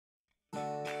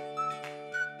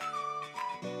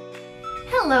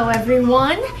Hello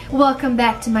everyone, welcome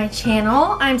back to my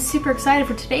channel. I'm super excited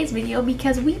for today's video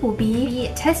because we will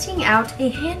be testing out a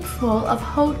handful of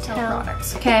hotel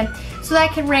products, okay? So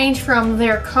that can range from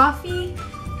their coffee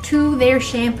to their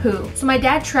shampoo. So my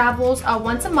dad travels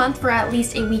once a month for at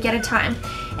least a week at a time.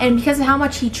 And because of how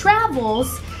much he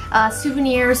travels,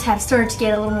 souvenirs have started to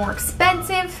get a little more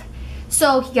expensive.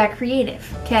 So he got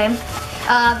creative, okay?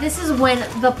 This is when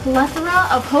the plethora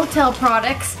of hotel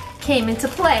products came into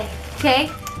play.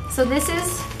 Okay, so this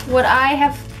is what I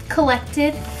have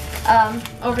collected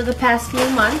over the past few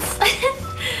months,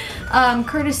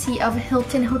 courtesy of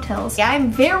Hilton Hotels. I'm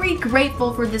very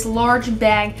grateful for this large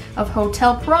bag of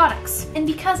hotel products. And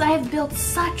because I have built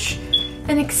such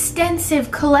an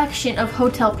extensive collection of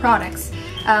hotel products,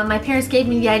 my parents gave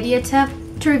me the idea to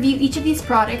review each of these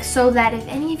products so that if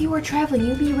any of you are traveling,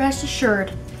 you'll be rest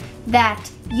assured that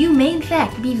you may in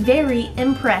fact be very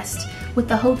impressed with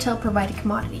the hotel provided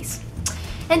commodities.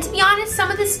 And to be honest,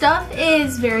 some of this stuff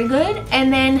is very good,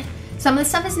 and then some of the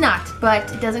stuff is not,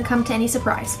 but it doesn't come to any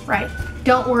surprise, right?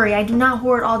 Don't worry, I do not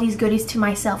hoard all these goodies to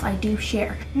myself, I do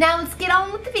share. Now let's get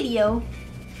on with the video.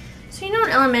 So you know in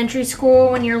elementary school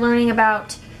when you're learning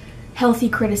about healthy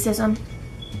criticism,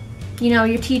 you know,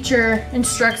 your teacher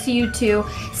instructs you to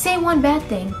say one bad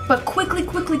thing, but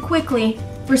quickly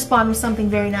respond with something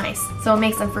very nice, so it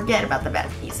makes them forget about the bad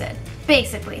thing you said,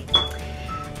 basically.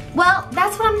 Well,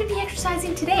 that's what I'm going to be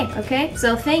exercising today, okay?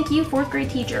 So thank you, 4th grade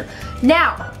teacher.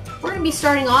 Now, we're going to be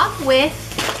starting off with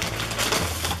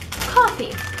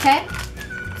coffee, okay?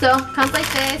 So, comes like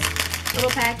this, little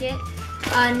packet.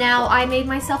 Now, I made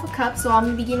myself a cup, so I'm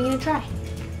going to be giving it a try.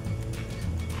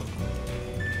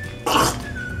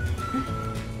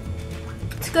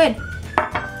 It's good.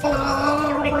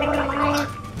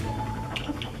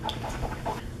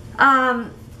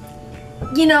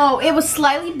 You know, it was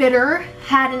slightly bitter,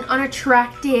 had an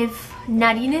unattractive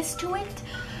nuttiness to it,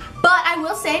 but I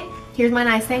will say, here's my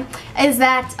nice thing, is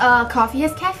that coffee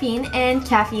has caffeine and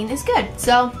caffeine is good,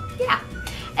 so yeah.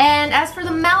 And as for the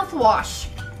mouthwash,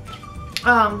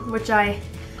 which I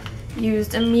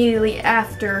used immediately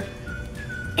after,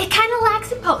 it kind of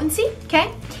lacks in potency,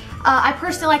 okay? I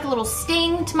personally like a little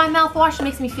sting to my mouthwash. It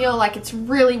makes me feel like it's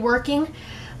really working,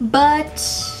 but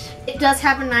it does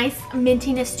have a nice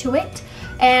mintiness to it.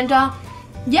 And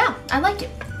yeah, I like it.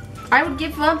 I would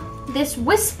give this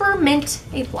Whisper Mint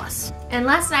a+. And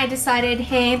last night I decided,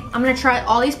 hey, I'm gonna try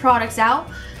all these products out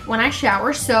when I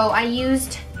shower. So I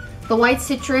used the White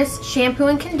Citrus shampoo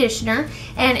and conditioner,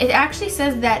 and it actually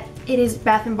says that it is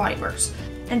Bath & Body Works.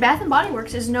 And Bath & Body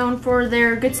Works is known for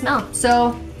their good smell.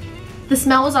 So the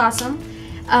smell was awesome.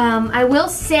 I will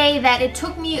say that it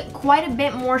took me quite a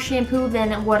bit more shampoo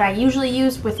than what I usually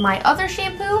use with my other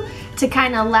shampoo to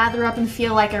kind of lather up and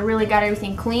feel like I really got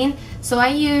everything clean. So I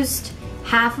used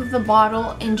half of the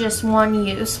bottle in just one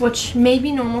use, which may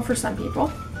be normal for some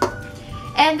people.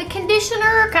 And the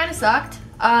conditioner kind of sucked.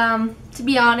 To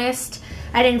be honest,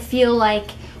 I didn't feel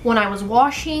like when I was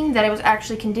washing that I was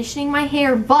actually conditioning my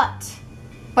hair, but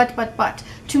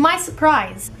to my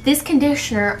surprise, this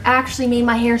conditioner actually made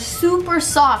my hair super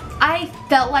soft. I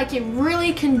felt like it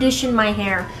really conditioned my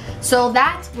hair. So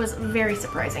that was very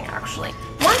surprising actually.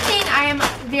 One thing I am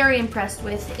very impressed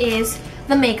with is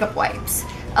the makeup wipes.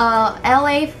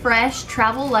 LA Fresh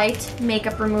Travel Light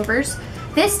makeup removers.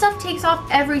 This stuff takes off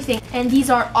everything, and these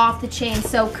are off the chain,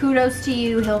 so kudos to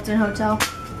you, Hilton Hotel.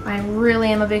 I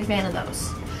really am a big fan of those.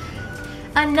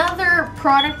 Another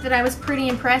product that I was pretty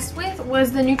impressed with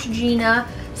was the Neutrogena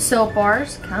soap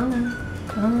bars. Come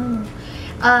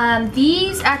on.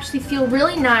 These actually feel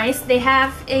really nice. They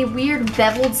have a weird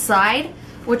beveled side,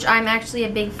 which I'm actually a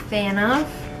big fan of.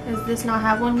 Does this not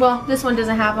have one? Well, this one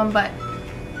doesn't have them, but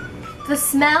the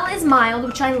smell is mild,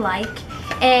 which I like,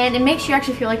 and it makes you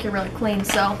actually feel like you're really clean,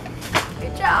 so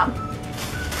good job.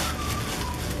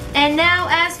 And now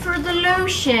as for the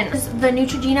lotion, the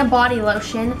Neutrogena body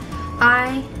lotion.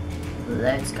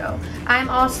 Let's go. I'm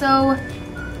also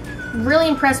really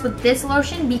impressed with this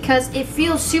lotion because it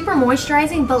feels super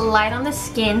moisturizing but light on the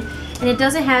skin, and it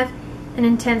doesn't have an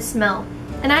intense smell.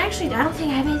 And I don't think I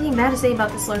have anything bad to say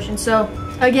about this lotion, so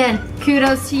again,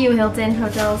 kudos to you, Hilton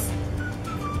Hotels.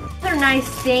 Another nice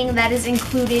thing that is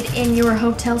included in your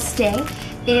hotel stay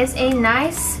is a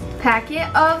nice packet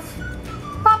of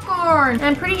popcorn.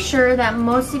 I'm pretty sure that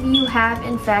most of you have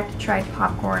in fact tried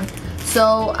popcorn.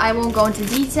 So I won't go into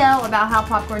detail about how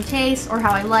popcorn tastes or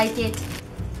how I like it.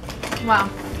 Wow,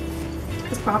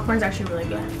 this popcorn is actually really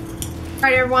good.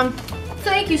 Alright everyone,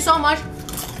 thank you so much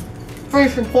for your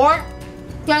support.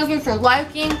 Thank you for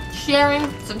liking, sharing,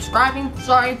 subscribing.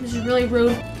 Sorry, this is really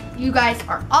rude. You guys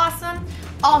are awesome.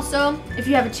 Also, if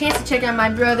you have a chance to check out my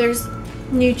brother's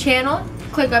new channel,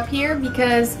 click up here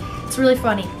because it's really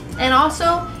funny. And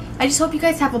also, I just hope you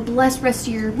guys have a blessed rest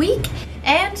of your week,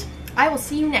 and I will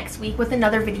see you next week with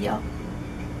another video.